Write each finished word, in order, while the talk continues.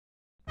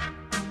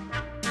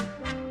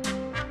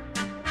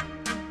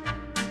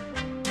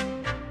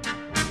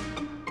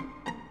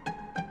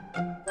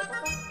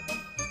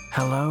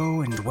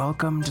Hello and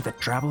welcome to the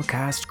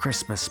Drabblecast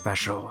Christmas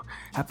Special,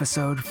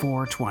 episode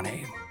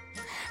 420.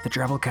 The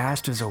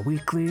Drabblecast is a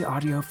weekly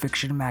audio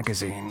fiction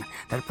magazine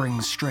that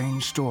brings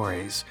strange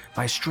stories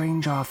by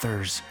strange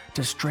authors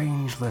to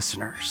strange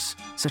listeners,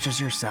 such as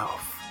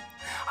yourself.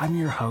 I'm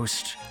your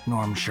host,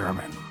 Norm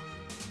Sherman.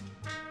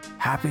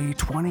 Happy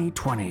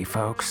 2020,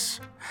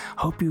 folks.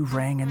 Hope you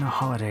rang in the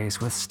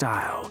holidays with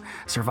style,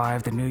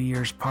 survived the New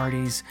Year's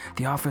parties,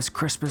 the office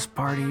Christmas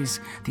parties,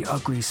 the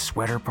ugly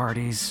sweater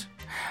parties.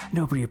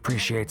 Nobody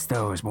appreciates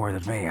those more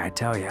than me, I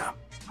tell ya.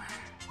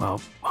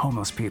 Well,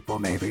 homeless people,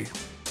 maybe.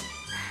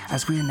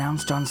 As we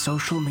announced on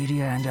social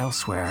media and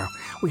elsewhere,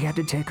 we had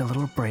to take a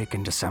little break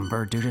in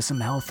December due to some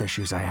health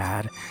issues I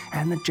had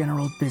and the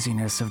general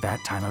busyness of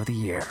that time of the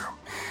year.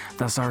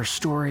 Thus our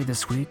story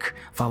this week,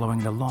 following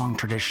the long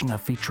tradition of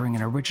featuring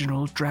an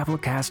original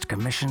Drabblecast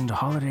commissioned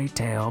holiday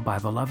tale by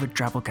beloved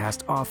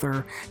Drabblecast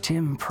author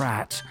Tim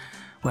Pratt.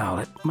 Well,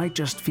 it might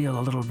just feel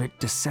a little bit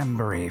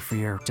December-y for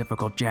your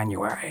typical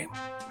January.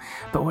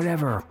 But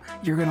whatever,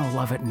 you're gonna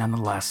love it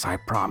nonetheless, I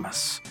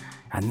promise.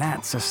 And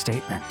that's a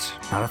statement,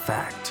 not a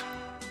fact.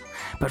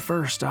 But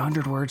first, a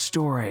 100-word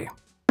story.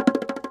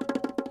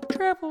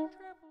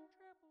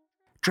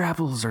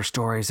 Drabbles are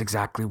stories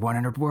exactly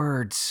 100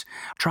 words.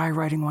 Try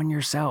writing one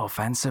yourself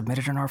and submit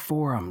it in our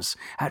forums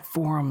at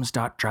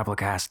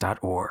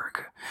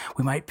forums.drabblecast.org.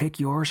 We might pick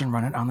yours and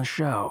run it on the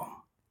show.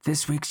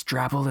 This week's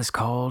drabble is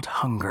called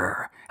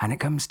Hunger, and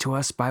it comes to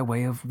us by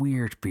way of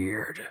Weird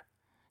Beard.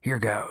 Here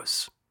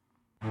goes.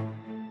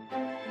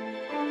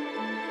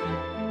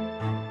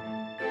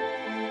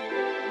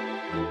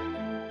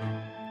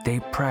 They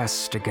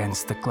pressed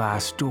against the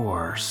glass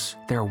doors,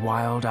 their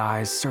wild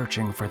eyes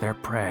searching for their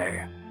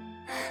prey.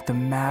 The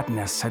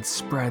madness had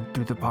spread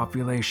through the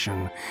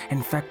population,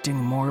 infecting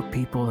more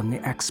people than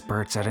the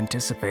experts had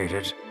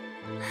anticipated.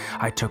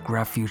 I took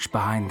refuge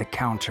behind the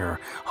counter,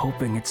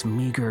 hoping its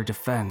meager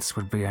defense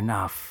would be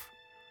enough.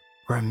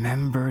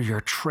 "Remember your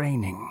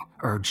training,"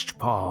 urged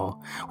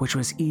Paul, which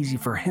was easy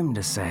for him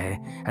to say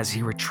as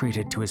he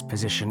retreated to his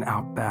position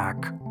out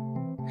back.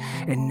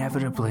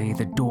 Inevitably,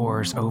 the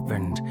doors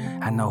opened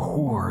and the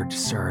horde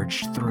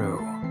surged through.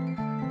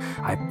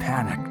 I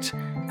panicked,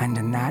 and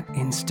in that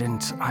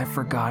instant, I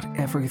forgot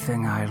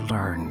everything I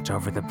learned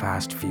over the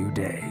past few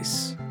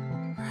days.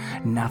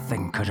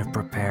 Nothing could have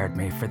prepared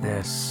me for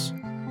this.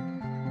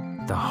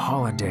 The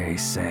holiday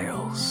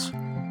sales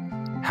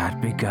had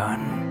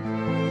begun.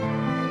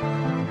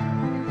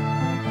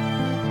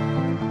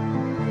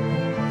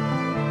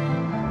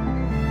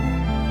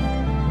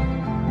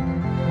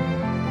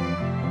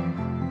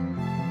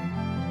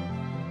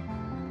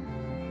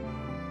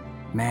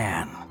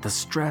 Man, the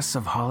stress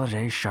of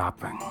holiday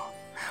shopping.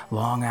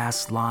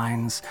 Long-ass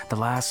lines, the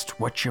last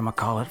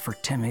whatchamacallit for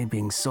Timmy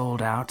being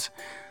sold out.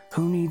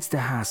 Who needs the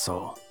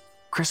hassle?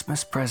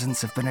 Christmas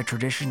presents have been a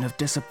tradition of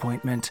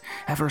disappointment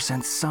ever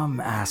since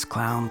some ass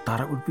clown thought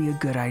it would be a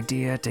good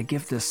idea to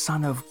give the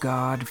Son of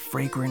God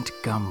fragrant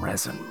gum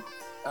resin.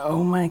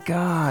 Oh my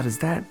God, is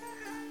that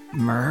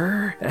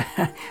myrrh?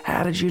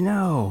 How did you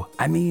know?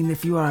 I mean,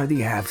 if you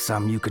already have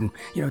some, you can,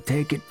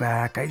 take it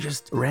back.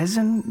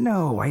 Resin?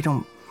 No, I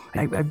don't.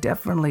 I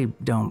definitely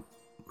don't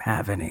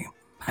have any.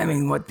 I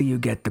mean, what do you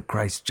get the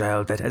Christ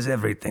child that has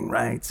everything,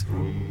 right?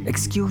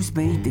 Excuse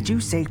me, did you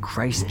say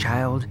Christ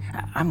child?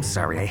 I'm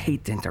sorry, I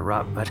hate to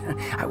interrupt, but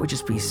I would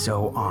just be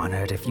so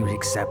honored if you would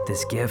accept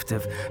this gift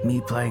of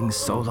me playing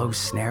solo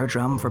snare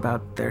drum for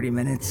about 30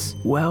 minutes.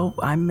 Well,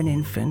 I'm an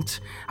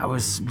infant. I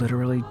was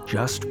literally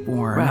just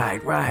born.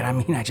 Right. I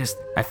mean, I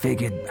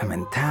figured I'm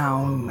in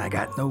town. I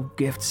got no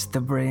gifts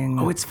to bring.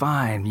 Oh, it's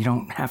fine. You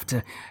don't have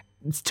to.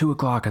 It's 2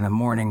 o'clock in the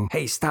morning.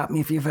 Hey, stop me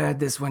if you've heard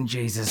this one,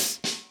 Jesus.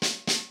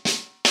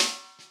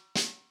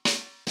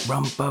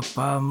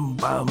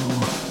 Rum-pa-bum-bum.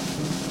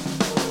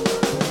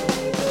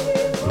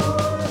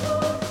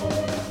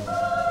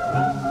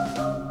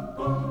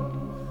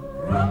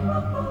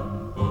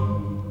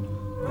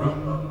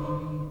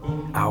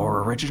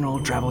 Our original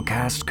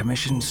Drabblecast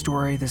commissioned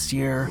story this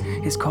year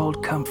is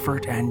called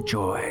Comfort and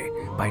Joy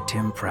by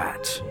Tim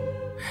Pratt.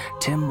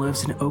 Tim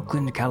lives in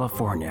Oakland,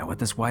 California with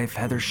his wife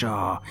Heather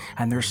Shaw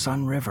and their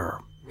son River.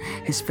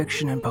 His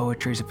fiction and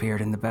poetry has appeared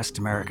in the Best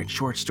American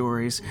Short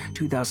Stories,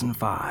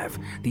 2005,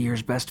 the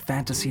year's Best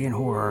Fantasy and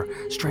Horror,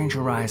 Strange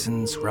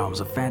Horizons, Realms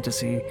of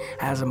Fantasy,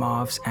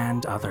 Asimov's,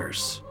 and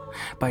others.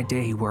 By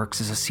day he works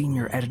as a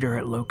senior editor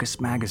at Locust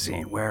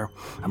Magazine, where,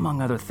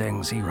 among other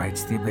things, he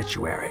writes the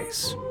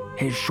obituaries.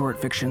 His short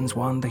fictions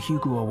won the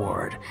Hugo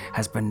Award,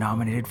 has been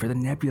nominated for the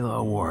Nebula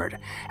Award,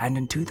 and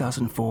in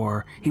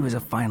 2004, he was a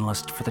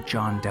finalist for the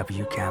John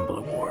W. Campbell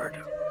Award.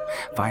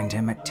 Find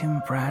him at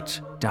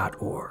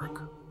timpratt.org.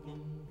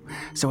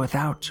 So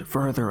without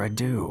further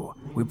ado,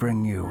 we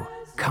bring you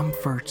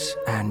Comfort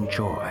and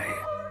Joy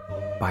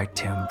by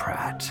Tim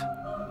Pratt.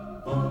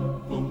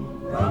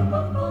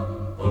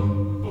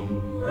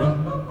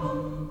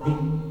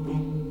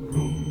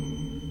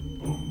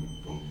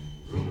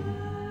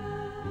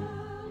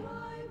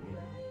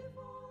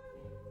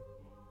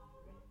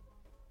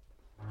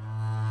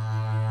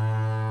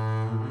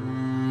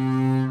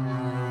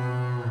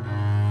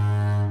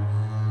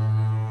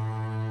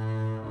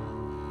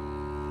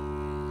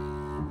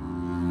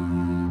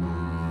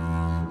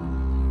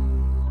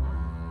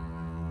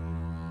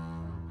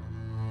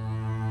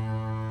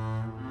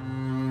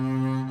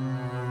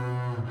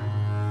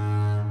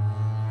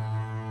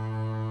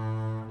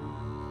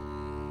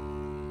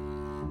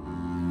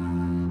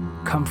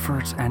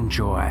 Comfort and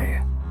Joy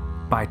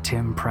by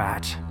Tim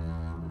Pratt.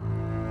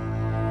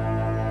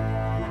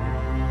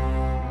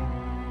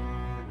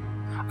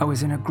 I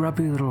was in a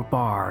grubby little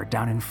bar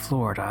down in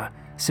Florida,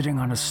 sitting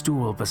on a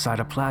stool beside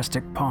a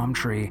plastic palm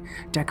tree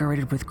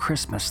decorated with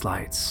Christmas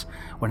lights,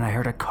 when I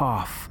heard a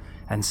cough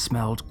and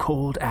smelled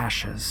cold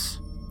ashes.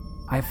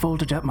 I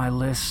folded up my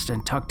list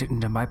and tucked it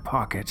into my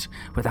pocket.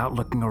 Without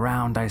looking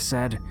around, I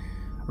said,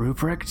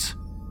 "Ruprecht?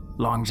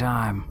 Long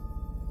time."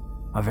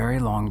 A very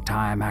long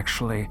time,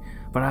 actually,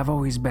 but I've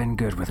always been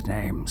good with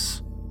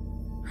names.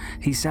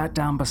 He sat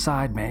down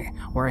beside me,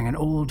 wearing an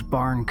old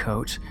barn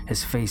coat,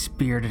 his face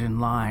bearded and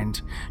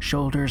lined,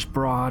 shoulders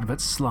broad but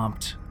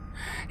slumped.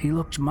 He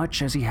looked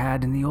much as he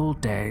had in the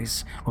old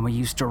days, when we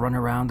used to run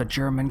around the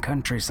German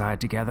countryside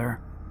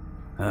together.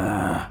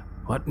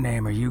 What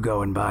name are you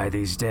going by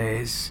these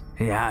days?"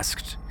 he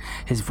asked.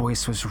 His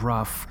voice was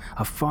rough,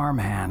 a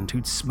farmhand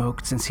who'd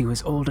smoked since he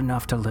was old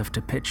enough to lift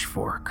a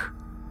pitchfork.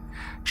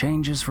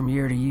 "Changes from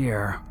year to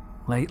year.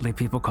 Lately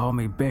people call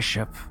me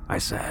Bishop," I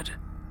said.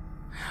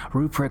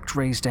 Ruprecht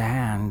raised a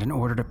hand and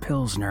ordered a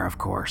Pilsner, of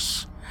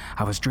course.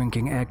 I was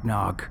drinking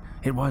eggnog.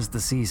 It was the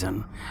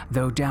season,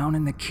 though down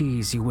in the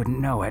Keys you wouldn't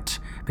know it,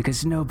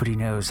 because nobody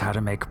knows how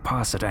to make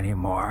posset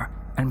anymore,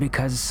 and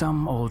because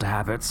some old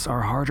habits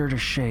are harder to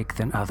shake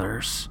than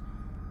others.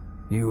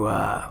 "You,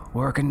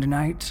 working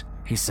tonight?"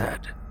 he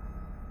said.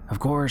 "Of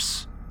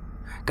course.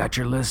 Got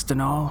your list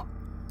and all?"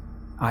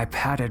 I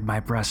patted my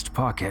breast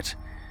pocket,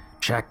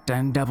 checked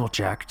and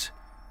double-checked.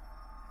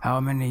 "How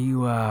many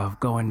you,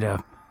 going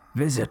to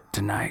visit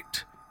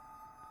tonight?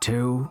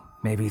 2,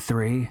 maybe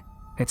 3?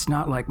 It's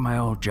not like my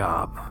old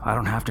job. I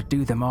don't have to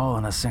do them all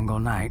in a single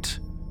night."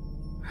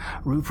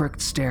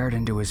 Ruprecht stared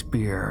into his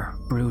beer,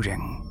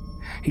 brooding.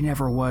 He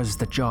never was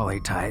the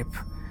jolly type.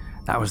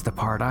 That was the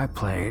part I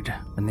played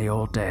in the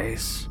old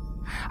days.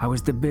 I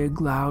was the big,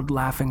 loud,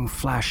 laughing,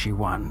 flashy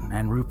one,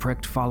 and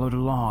Ruprecht followed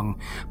along,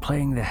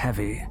 playing the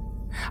heavy.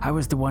 I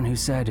was the one who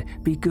said,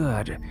 "Be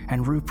good,"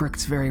 and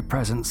Ruprecht's very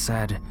presence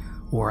said,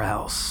 "Or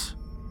else."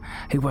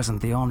 He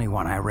wasn't the only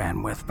one I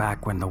ran with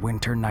back when the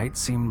winter night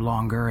seemed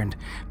longer and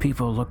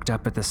people looked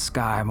up at the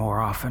sky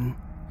more often.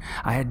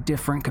 I had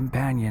different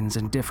companions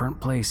in different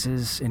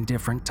places in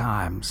different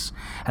times,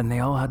 and they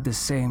all had the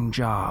same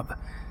job,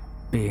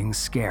 being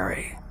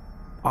scary,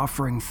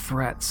 offering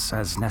threats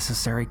as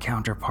necessary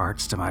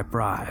counterparts to my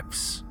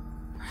bribes.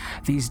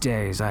 These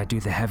days I do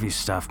the heavy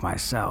stuff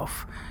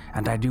myself,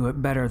 and I do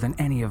it better than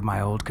any of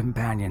my old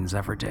companions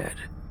ever did.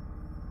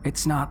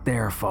 It's not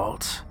their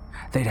fault.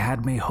 They'd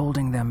had me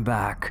holding them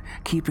back,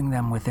 keeping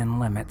them within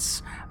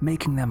limits,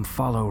 making them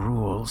follow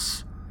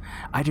rules.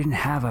 I didn't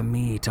have a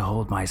me to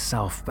hold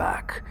myself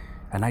back,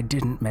 and I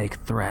didn't make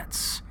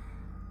threats.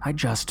 I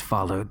just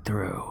followed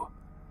through.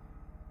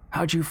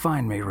 "How'd you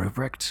find me,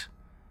 Ruprecht?"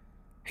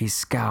 He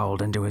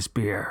scowled into his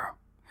beer.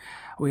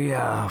 "We,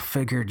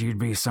 figured you'd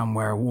be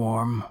somewhere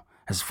warm,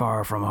 as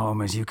far from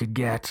home as you could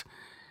get.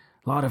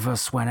 A lot of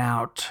us went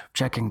out,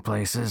 checking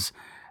places,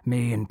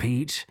 me and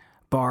Pete,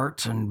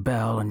 Bart and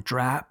Belle and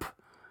Drapp.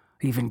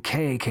 Even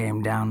Kay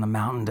came down the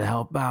mountain to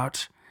help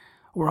out.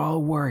 We're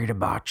all worried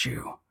about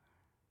you."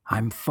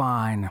 "I'm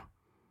fine."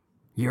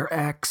 "Your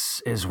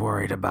ex is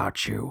worried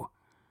about you."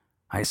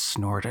 I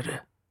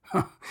snorted.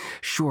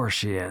 "Sure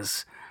she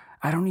is.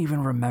 I don't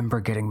even remember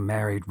getting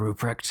married,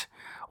 Ruprecht.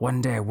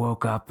 One day I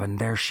woke up and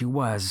there she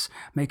was,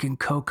 making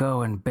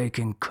cocoa and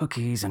baking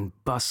cookies and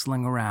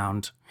bustling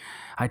around.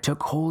 I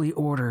took holy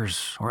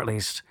orders, or at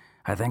least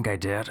I think I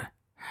did.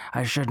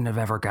 I shouldn't have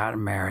ever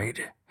gotten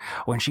married.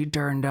 When she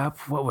turned up,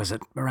 what was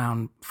it,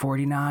 around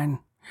 49?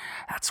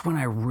 That's when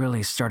I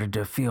really started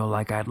to feel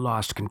like I'd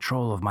lost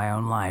control of my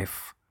own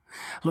life.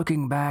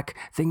 Looking back,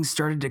 things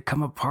started to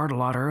come apart a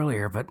lot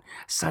earlier, but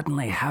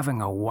suddenly having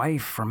a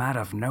wife from out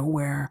of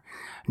nowhere,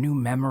 new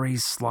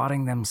memories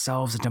slotting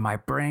themselves into my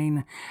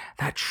brain,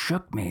 that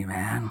shook me,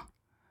 man.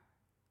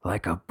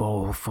 Like a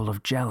bowl full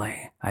of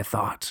jelly, I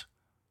thought.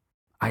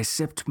 I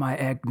sipped my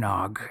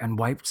eggnog and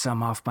wiped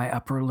some off my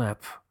upper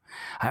lip.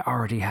 I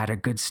already had a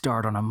good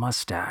start on a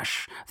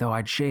mustache, though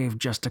I'd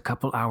shaved just a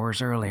couple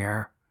hours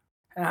earlier.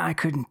 "I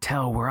couldn't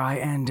tell where I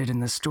ended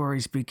and the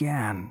stories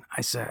began,"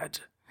 I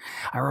said.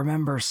 "I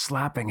remember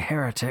slapping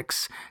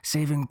heretics,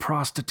 saving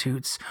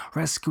prostitutes,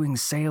 rescuing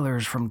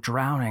sailors from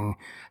drowning,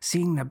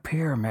 seeing the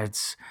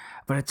pyramids,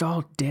 but it's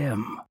all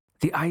dim.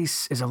 The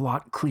ice is a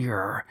lot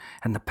clearer,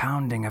 and the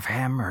pounding of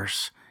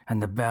hammers,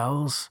 and the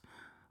bells,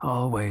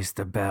 always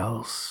the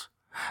bells.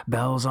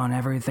 Bells on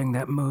everything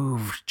that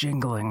moved,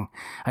 jingling,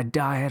 a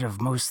diet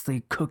of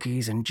mostly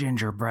cookies and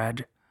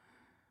gingerbread."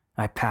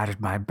 I patted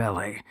my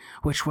belly,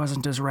 which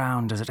wasn't as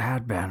round as it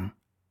had been.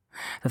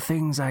 The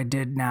things I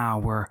did now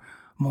were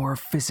more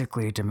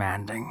physically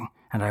demanding,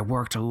 and I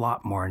worked a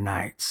lot more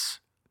nights.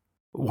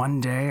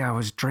 One day I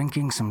was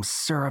drinking some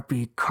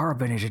syrupy,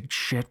 carbonated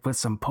shit with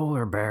some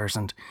polar bears,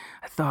 and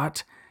I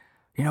thought,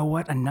 you know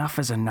what, enough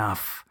is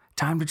enough.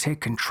 Time to take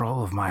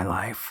control of my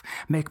life,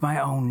 make my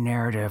own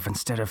narrative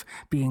instead of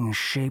being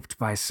shaped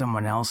by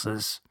someone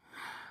else's.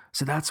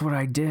 So that's what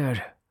I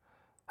did.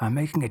 I'm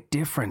making a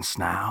difference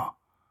now.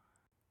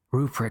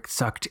 Ruprecht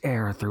sucked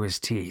air through his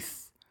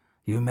teeth.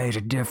 You made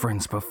a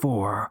difference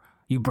before.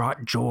 You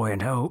brought joy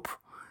and hope.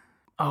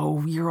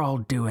 Oh, you're all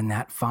doing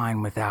that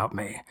fine without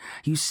me.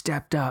 You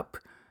stepped up.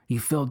 You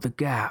filled the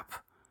gap.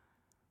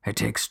 It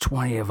takes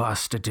 20 of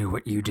us to do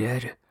what you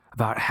did,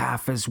 about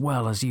half as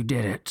well as you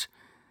did it.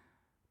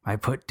 I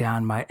put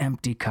down my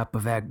empty cup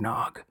of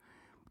eggnog.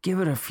 Give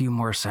it a few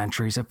more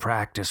centuries of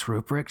practice,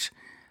 Ruprecht.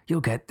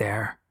 You'll get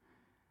there.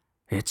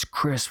 It's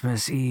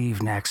Christmas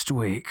Eve next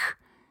week.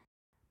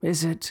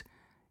 Is it?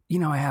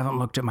 I haven't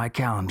looked at my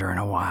calendar in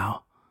a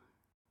while.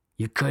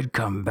 You could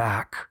come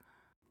back.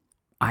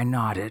 I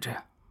nodded.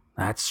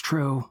 That's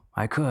true,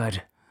 I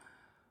could.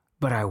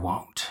 But I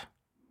won't.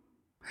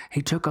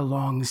 He took a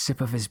long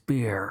sip of his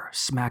beer,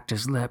 smacked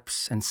his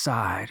lips, and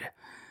sighed.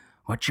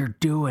 What you're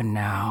doing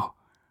now,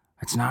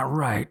 it's not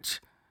right.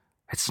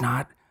 It's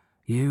not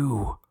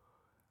you.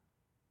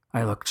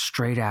 I looked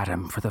straight at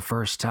him for the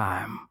first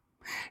time.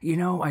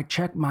 I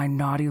check my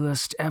naughty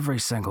list every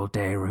single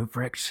day,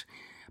 Ruprecht.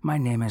 My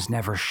name has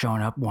never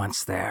shown up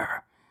once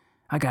there.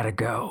 I gotta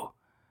go.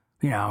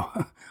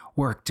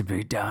 Work to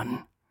be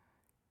done.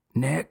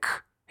 Nick,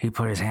 he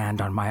put his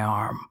hand on my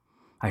arm.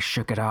 I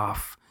shook it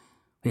off.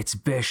 It's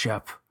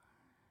Bishop.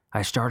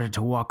 I started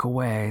to walk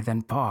away,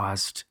 then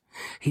paused.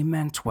 He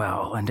meant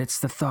well, and it's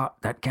the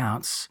thought that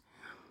counts.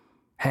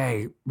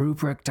 Hey,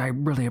 Ruprecht, I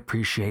really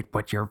appreciate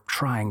what you're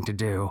trying to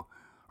do.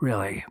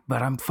 Really,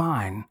 but I'm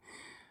fine.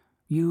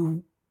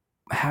 You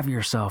have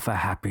yourself a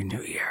happy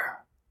new year.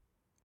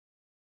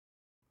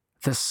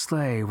 The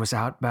sleigh was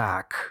out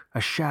back,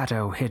 a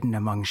shadow hidden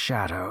among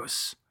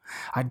shadows.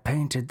 I'd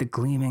painted the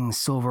gleaming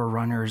silver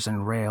runners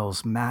and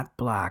rails matte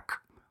black.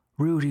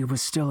 Rudy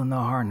was still in the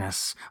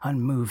harness,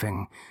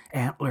 unmoving,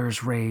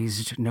 antlers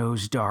raised,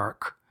 nose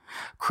dark.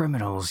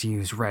 Criminals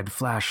use red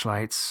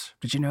flashlights.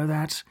 Did you know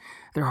that?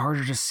 They're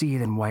harder to see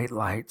than white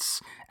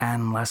lights,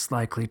 and less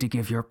likely to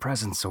give your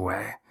presence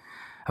away.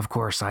 Of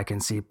course, I can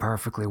see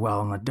perfectly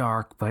well in the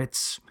dark, but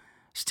it's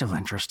still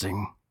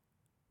interesting.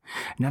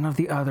 None of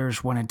the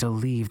others wanted to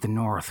leave the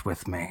North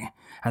with me,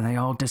 and they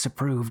all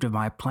disapproved of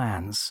my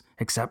plans,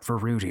 except for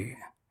Rudy.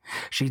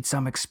 She'd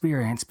some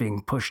experience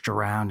being pushed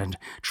around and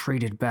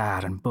treated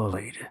bad and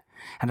bullied,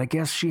 and I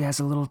guess she has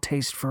a little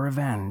taste for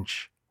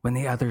revenge. When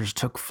the others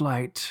took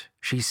flight,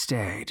 she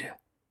stayed.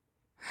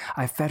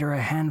 I fed her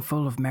a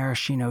handful of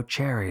maraschino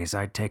cherries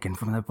I'd taken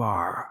from the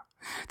bar.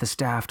 The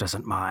staff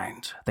doesn't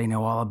mind. They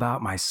know all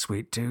about my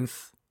sweet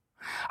tooth.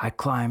 I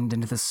climbed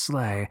into the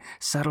sleigh,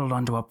 settled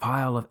onto a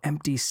pile of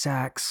empty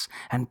sacks,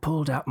 and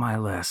pulled out my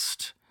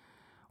list.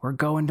 We're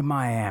going to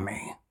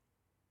Miami.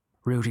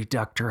 Rudy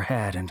ducked her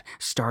head and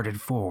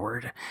started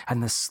forward,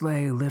 and the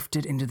sleigh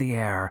lifted into the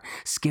air,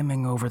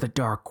 skimming over the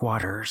dark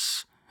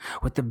waters.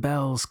 With the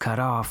bells cut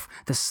off,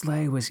 the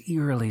sleigh was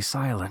eerily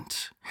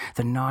silent.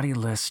 The naughty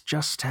list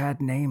just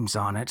had names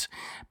on it,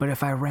 but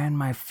if I ran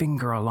my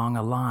finger along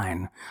a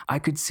line, I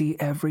could see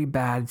every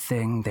bad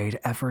thing they'd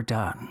ever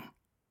done.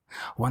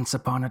 Once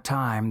upon a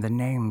time, the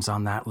names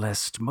on that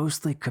list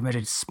mostly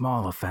committed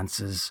small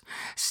offenses,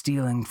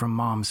 stealing from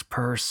mom's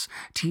purse,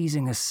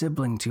 teasing a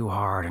sibling too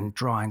hard and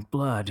drawing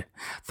blood,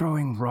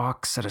 throwing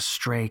rocks at a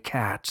stray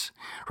cat,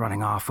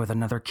 running off with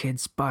another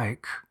kid's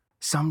bike.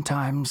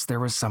 Sometimes there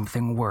was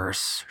something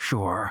worse,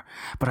 sure,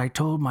 but I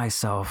told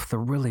myself the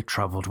really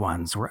troubled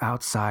ones were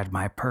outside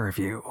my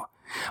purview.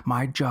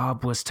 My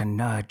job was to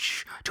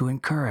nudge, to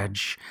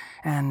encourage,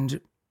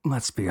 and,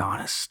 let's be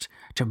honest,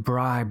 to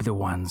bribe the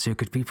ones who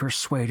could be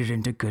persuaded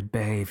into good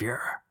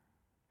behavior.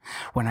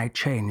 When I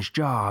changed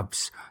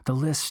jobs, the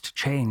list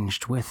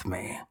changed with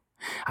me.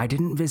 I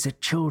didn't visit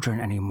children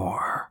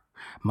anymore.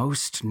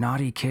 Most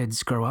naughty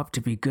kids grow up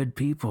to be good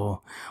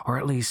people, or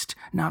at least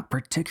not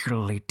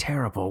particularly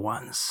terrible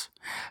ones.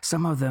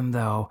 Some of them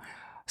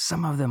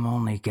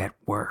only get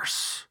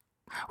worse.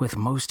 With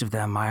most of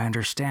them, I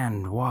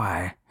understand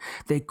why.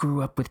 They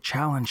grew up with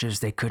challenges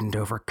they couldn't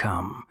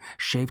overcome,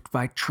 shaped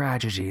by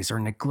tragedies or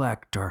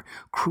neglect or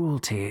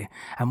cruelty,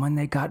 and when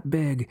they got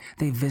big,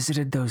 they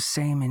visited those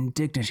same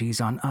indignities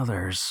on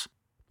others.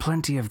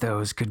 Plenty of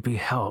those could be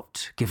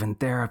helped, given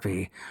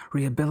therapy,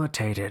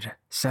 rehabilitated,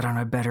 set on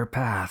a better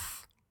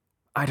path.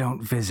 I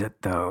don't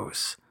visit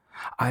those.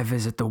 I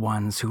visit the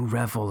ones who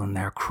revel in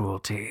their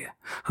cruelty,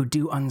 who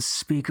do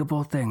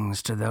unspeakable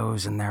things to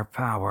those in their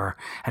power,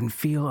 and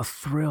feel a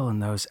thrill in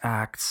those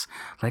acts,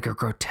 like a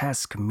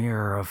grotesque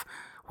mirror of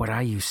what I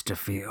used to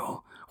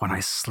feel when I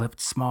slipped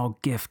small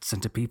gifts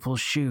into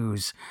people's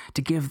shoes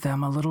to give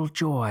them a little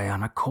joy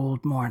on a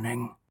cold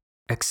morning.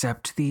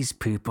 Except these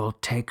people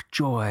take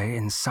joy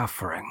in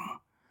suffering.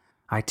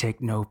 I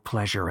take no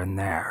pleasure in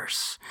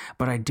theirs,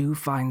 but I do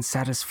find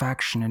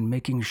satisfaction in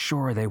making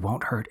sure they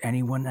won't hurt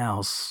anyone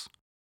else.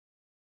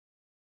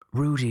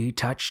 Rudy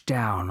touched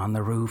down on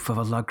the roof of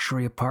a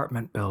luxury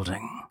apartment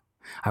building.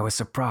 I was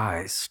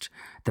surprised.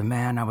 The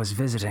man I was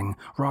visiting,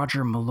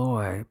 Roger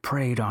Malloy,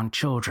 preyed on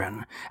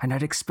children, and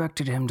I'd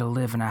expected him to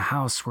live in a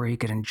house where he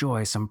could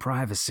enjoy some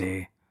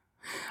privacy.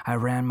 I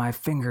ran my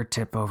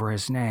fingertip over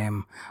his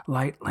name,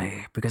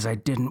 lightly, because I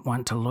didn't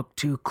want to look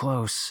too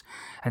close,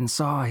 and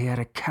saw he had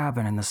a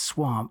cabin in the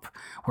swamp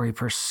where he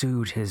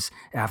pursued his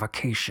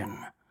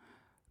avocation.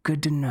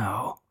 Good to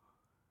know.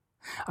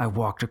 I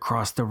walked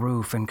across the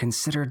roof and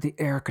considered the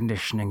air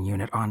conditioning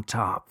unit on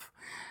top.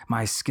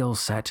 My skill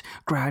set,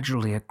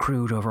 gradually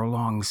accrued over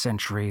long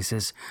centuries,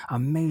 is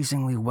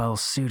amazingly well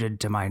suited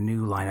to my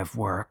new line of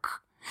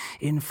work.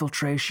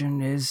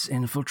 Infiltration is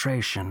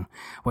infiltration,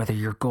 whether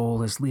your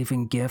goal is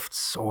leaving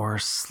gifts or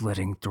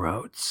slitting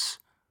throats.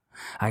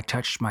 I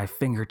touched my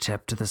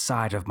fingertip to the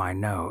side of my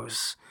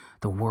nose.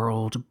 The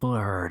world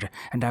blurred,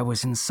 and I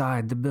was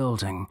inside the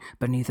building,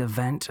 beneath a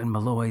vent in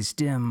Malloy's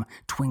dim,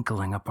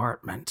 twinkling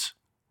apartment.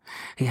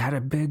 He had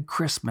a big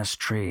Christmas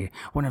tree,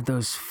 one of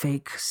those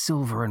fake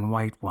silver and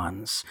white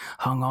ones,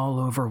 hung all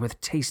over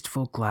with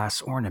tasteful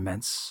glass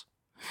ornaments.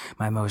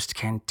 My most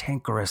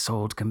cantankerous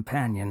old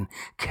companion,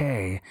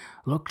 Kay,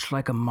 looked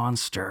like a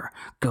monster,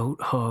 goat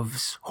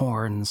hooves,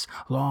 horns,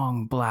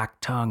 long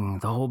black tongue,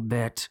 the whole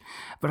bit,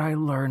 but I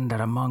learned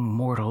that among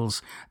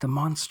mortals, the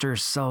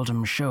monsters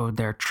seldom showed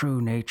their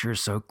true nature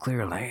so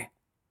clearly.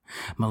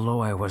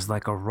 Malloy was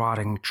like a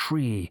rotting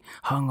tree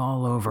hung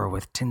all over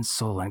with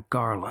tinsel and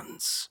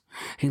garlands.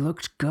 He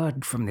looked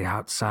good from the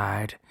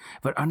outside,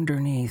 but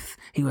underneath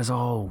he was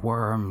all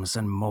worms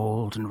and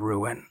mold and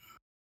ruin.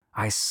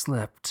 I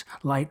slipped,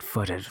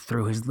 light-footed,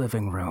 through his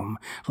living room,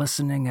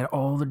 listening at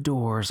all the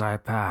doors I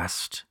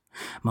passed.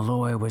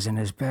 Malloy was in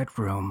his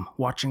bedroom,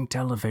 watching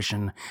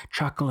television,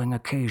 chuckling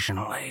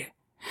occasionally.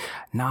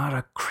 Not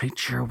a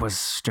creature was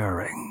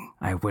stirring,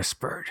 I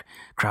whispered,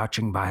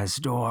 crouching by his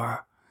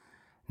door.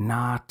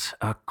 Not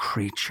a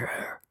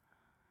creature.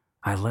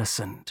 I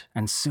listened,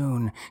 and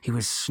soon he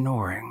was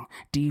snoring,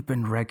 deep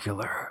and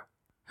regular.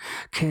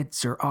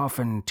 Kids are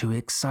often too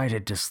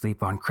excited to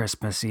sleep on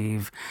Christmas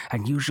Eve,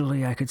 and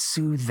usually I could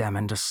soothe them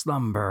into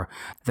slumber,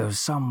 though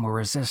some were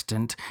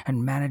resistant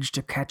and managed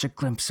to catch a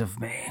glimpse of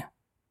me.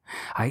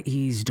 I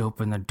eased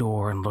open the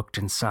door and looked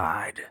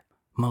inside.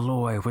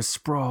 Malloy was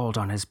sprawled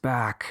on his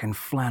back in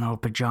flannel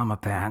pajama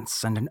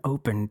pants and an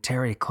open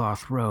terry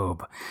cloth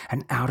robe,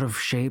 an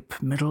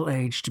out-of-shape,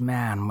 middle-aged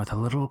man with a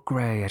little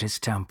gray at his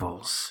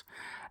temples.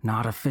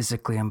 Not a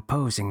physically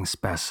imposing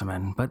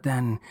specimen, but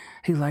then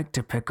he liked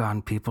to pick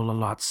on people a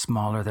lot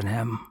smaller than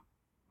him.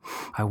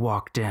 I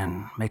walked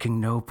in, making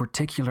no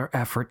particular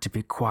effort to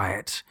be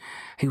quiet.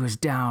 He was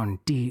down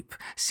deep,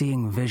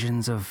 seeing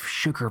visions of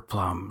sugar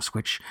plums,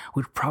 which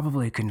would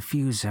probably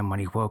confuse him when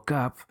he woke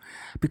up,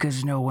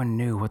 because no one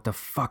knew what the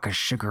fuck a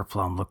sugar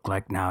plum looked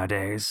like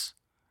nowadays.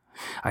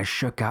 I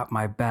shook out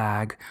my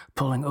bag,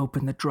 pulling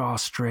open the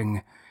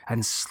drawstring,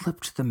 and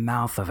slipped the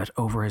mouth of it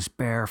over his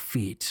bare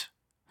feet.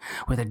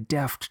 With a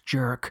deft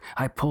jerk,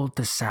 I pulled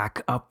the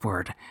sack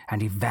upward,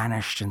 and he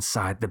vanished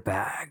inside the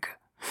bag.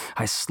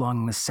 I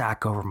slung the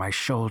sack over my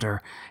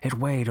shoulder. It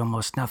weighed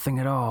almost nothing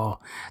at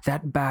all.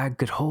 That bag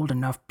could hold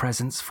enough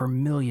presents for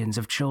millions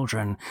of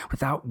children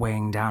without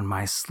weighing down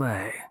my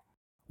sleigh.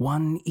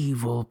 One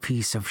evil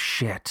piece of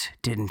shit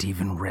didn't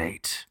even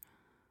rate.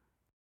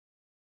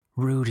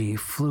 Rudy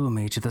flew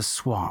me to the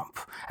swamp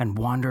and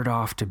wandered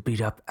off to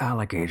beat up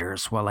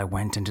alligators while I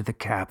went into the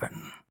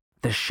cabin.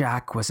 The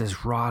shack was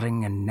as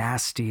rotting and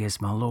nasty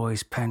as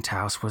Malloy's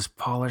penthouse was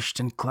polished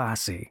and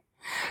classy.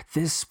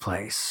 This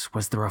place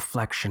was the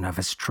reflection of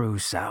his true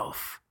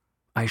self.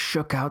 I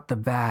shook out the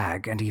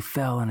bag and he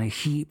fell in a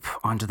heap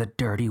onto the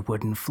dirty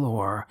wooden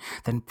floor,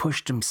 then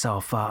pushed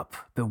himself up,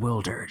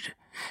 bewildered.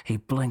 He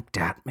blinked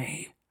at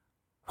me.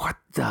 "What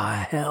the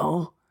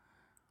hell?"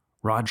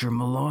 "Roger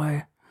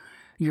Malloy,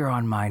 you're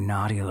on my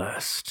naughty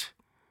list."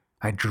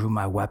 I drew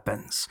my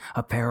weapons,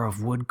 a pair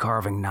of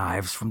wood-carving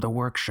knives from the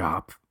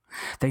workshop.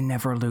 They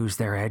never lose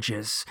their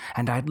edges,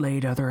 and I'd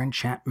laid other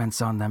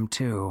enchantments on them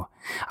too.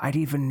 I'd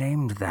even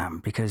named them,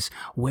 because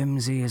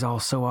whimsy is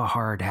also a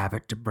hard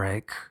habit to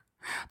break.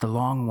 The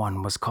long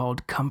one was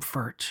called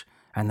Comfort,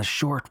 and the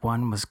short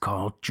one was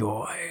called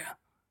Joy.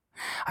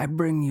 "I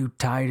bring you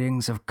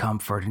tidings of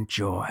comfort and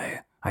joy,"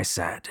 I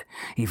said,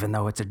 even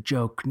though it's a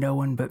joke no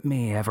one but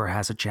me ever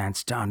has a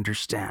chance to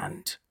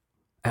understand.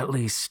 At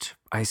least,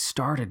 I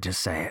started to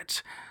say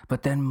it,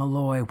 but then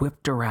Malloy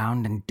whipped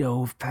around and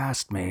dove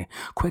past me,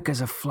 quick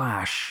as a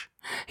flash.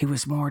 He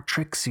was more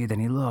tricksy than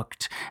he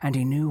looked, and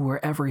he knew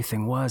where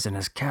everything was in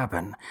his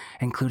cabin,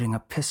 including a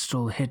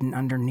pistol hidden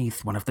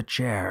underneath one of the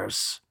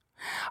chairs.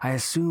 I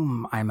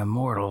assume I'm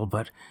immortal,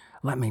 but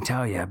let me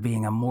tell you,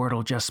 being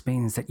immortal just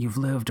means that you've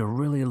lived a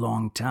really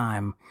long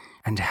time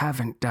and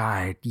haven't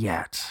died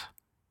yet.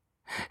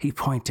 He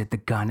pointed the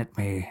gun at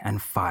me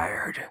and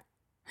fired.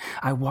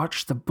 I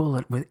watched the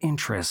bullet with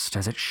interest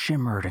as it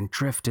shimmered and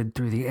drifted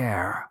through the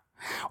air.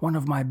 One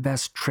of my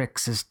best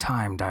tricks is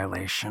time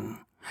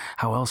dilation.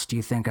 How else do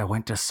you think I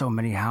went to so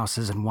many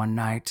houses in one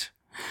night?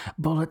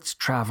 Bullets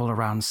travel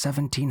around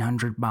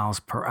 1,700 miles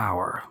per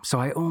hour,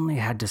 so I only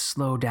had to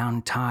slow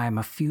down time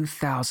a few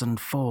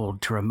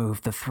thousand-fold to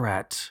remove the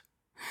threat.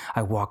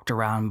 I walked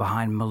around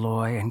behind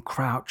Malloy and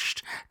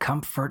crouched,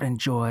 comfort and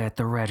joy at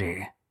the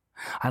ready.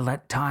 I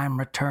let time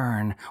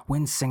return,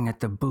 wincing at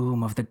the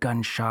boom of the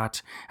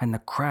gunshot and the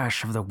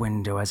crash of the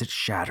window as it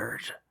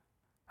shattered.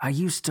 I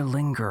used to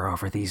linger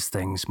over these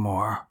things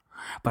more,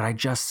 but I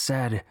just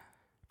said,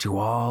 "To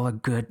all a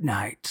good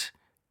night,"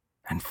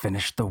 and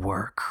finished the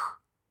work.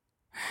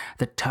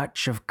 The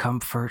touch of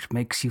comfort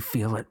makes you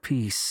feel at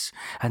peace,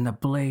 and the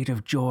blade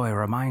of joy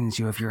reminds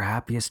you of your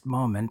happiest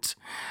moment,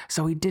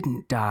 so he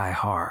didn't die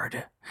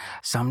hard.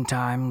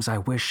 Sometimes I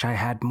wish I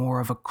had more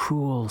of a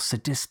cruel,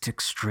 sadistic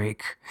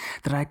streak,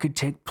 that I could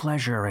take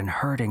pleasure in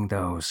hurting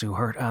those who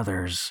hurt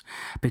others,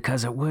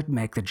 because it would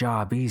make the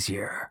job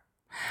easier.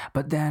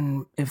 But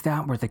then, if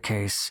that were the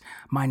case,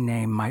 my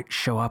name might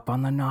show up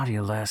on the naughty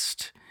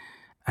list,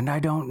 and I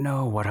don't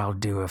know what I'll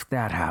do if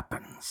that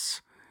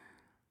happens.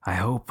 I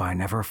hope I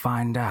never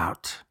find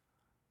out.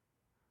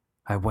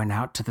 I went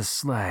out to the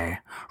sleigh.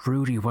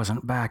 Rudy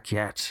wasn't back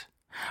yet.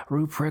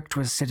 Ruprecht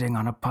was sitting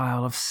on a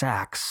pile of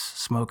sacks,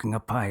 smoking a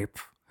pipe.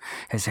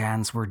 His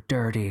hands were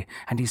dirty,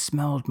 and he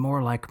smelled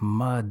more like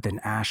mud than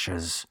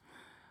ashes.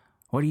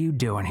 "What are you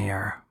doing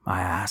here?" I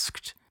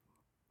asked.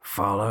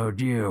 "Followed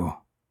you."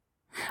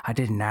 I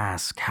didn't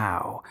ask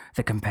how.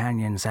 The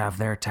companions have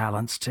their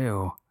talents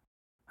too.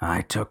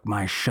 "I took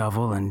my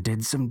shovel and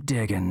did some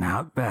digging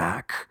out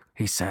back,"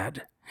 he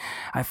said.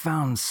 "I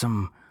found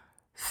some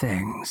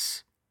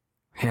things."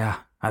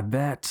 "Yeah, I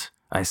bet,"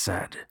 I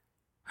said.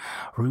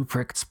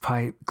 Ruprecht's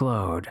pipe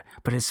glowed,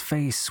 but his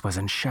face was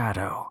in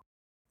shadow.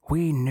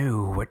 "We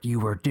knew what you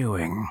were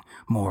doing,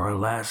 more or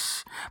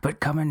less, but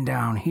coming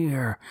down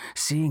here,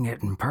 seeing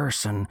it in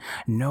person,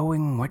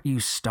 knowing what you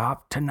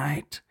stopped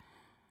tonight,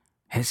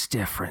 it's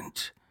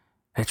different.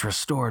 It's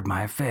restored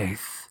my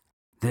faith.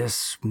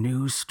 This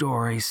new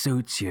story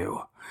suits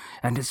you,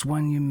 and it's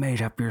one you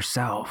made up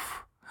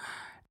yourself.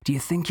 Do you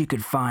think you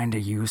could find a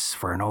use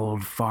for an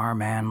old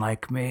farm hand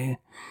like me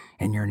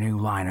in your new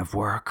line of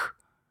work?"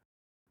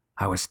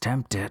 I was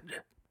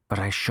tempted, but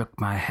I shook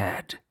my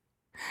head.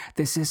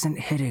 "This isn't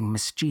hitting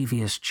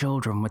mischievous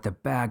children with a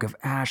bag of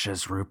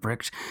ashes,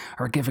 Ruprecht,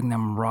 or giving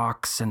them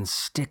rocks and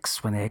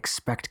sticks when they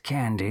expect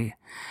candy.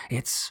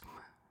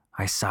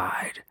 I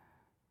sighed.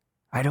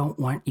 "I don't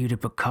want you to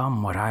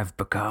become what I've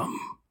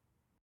become."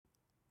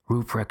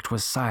 Ruprecht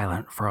was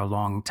silent for a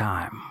long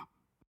time.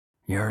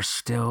 "You're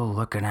still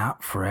looking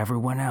out for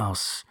everyone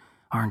else,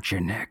 aren't you,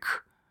 Nick?"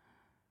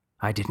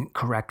 I didn't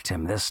correct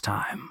him this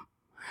time.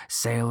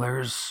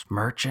 Sailors,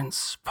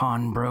 merchants,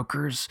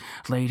 pawnbrokers,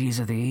 ladies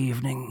of the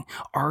evening,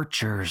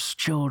 archers,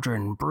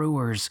 children,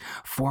 brewers,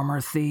 former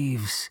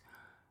thieves.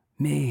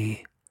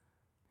 Me.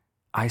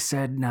 I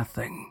said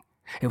nothing.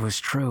 It was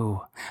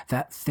true,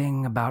 that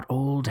thing about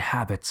old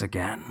habits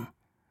again.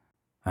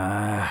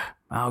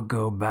 I'll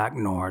go back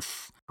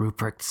north,"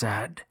 Ruprecht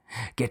said.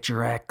 "Get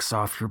your ex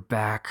off your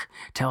back.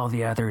 Tell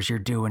the others you're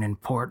doing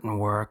important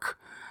work.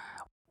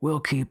 We'll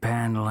keep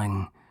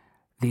handling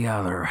the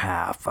other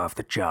half of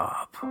the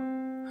job.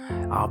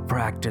 I'll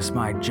practice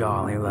my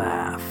jolly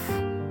laugh."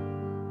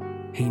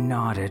 He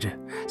nodded,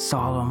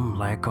 solemn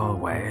like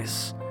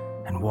always,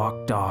 and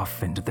walked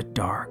off into the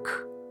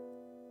dark.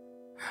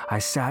 I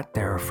sat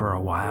there for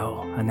a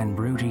while, and then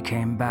Rudy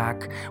came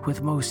back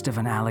with most of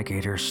an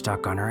alligator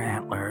stuck on her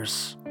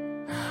antlers.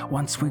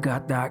 Once we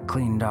got that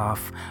cleaned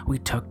off, we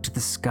took to the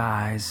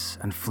skies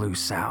and flew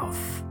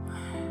south.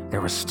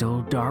 There was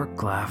still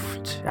dark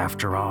left,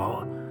 after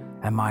all,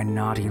 and my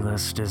naughty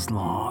list is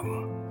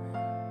long.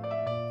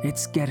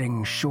 It's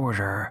getting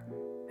shorter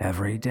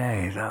every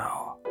day,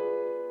 though.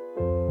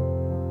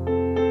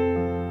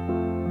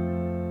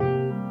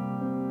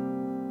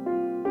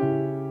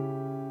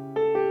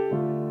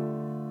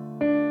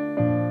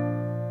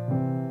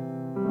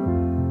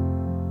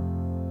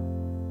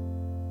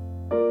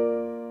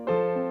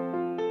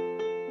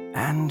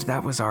 And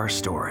that was our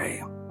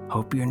story.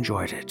 Hope you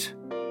enjoyed it.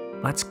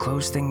 Let's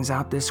close things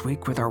out this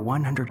week with our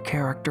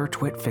 100-character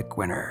Twitfic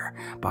winner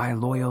by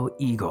Loyal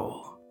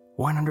Eagle.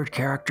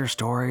 100-character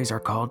stories are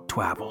called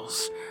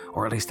twabbles,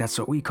 or at least that's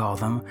what we call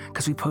them,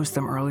 because we post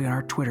them early on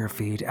our Twitter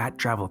feed at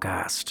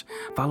Drabblecast.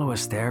 Follow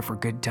us there for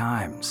good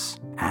times.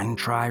 And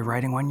try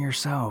writing one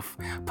yourself.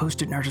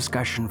 Post it in our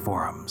discussion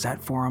forums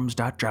at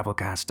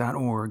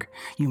forums.drabblecast.org.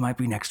 You might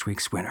be next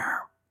week's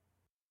winner.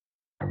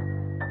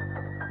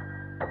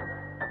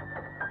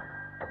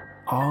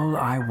 All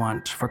I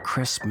want for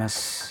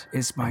Christmas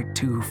is my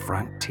 2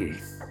 front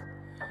teeth.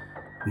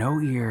 No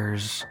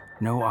ears,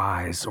 no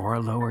eyes or a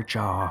lower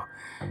jaw,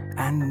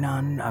 and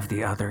none of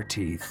the other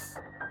teeth.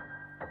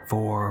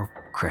 For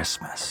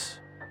Christmas.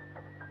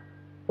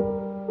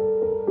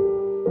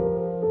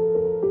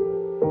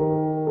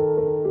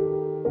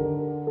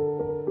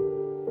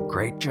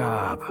 Great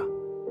job.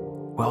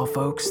 Well,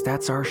 folks,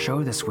 that's our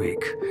show this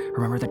week.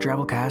 Remember, the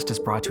Drabblecast is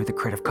brought to you with a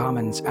Creative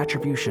Commons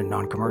Attribution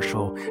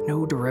Non-Commercial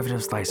No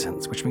Derivatives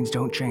license, which means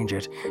don't change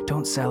it,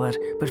 don't sell it,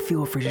 but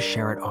feel free to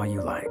share it all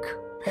you like.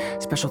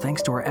 Special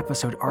thanks to our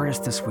episode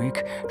artist this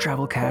week,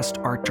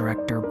 Drabblecast art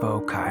director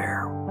Bo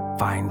Kyer.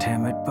 Find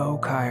him at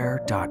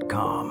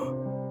bokyer.com.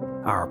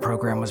 Our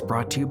program was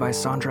brought to you by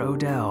Sandra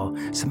Odell,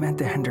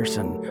 Samantha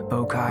Henderson,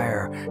 Bo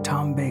Kyer,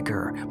 Tom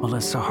Baker,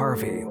 Melissa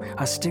Harvey,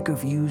 a stick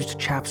of used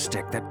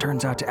chapstick that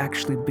turns out to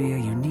actually be a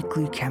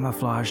uniquely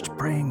camouflaged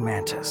praying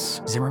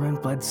mantis, Zimmerman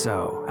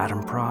Bledsoe,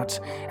 Adam Pratt,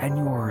 and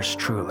yours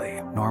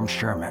truly, Norm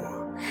Sherman,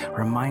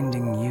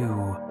 reminding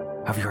you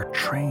of your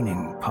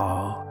training,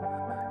 Paul.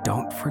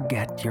 Don't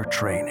forget your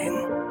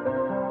training.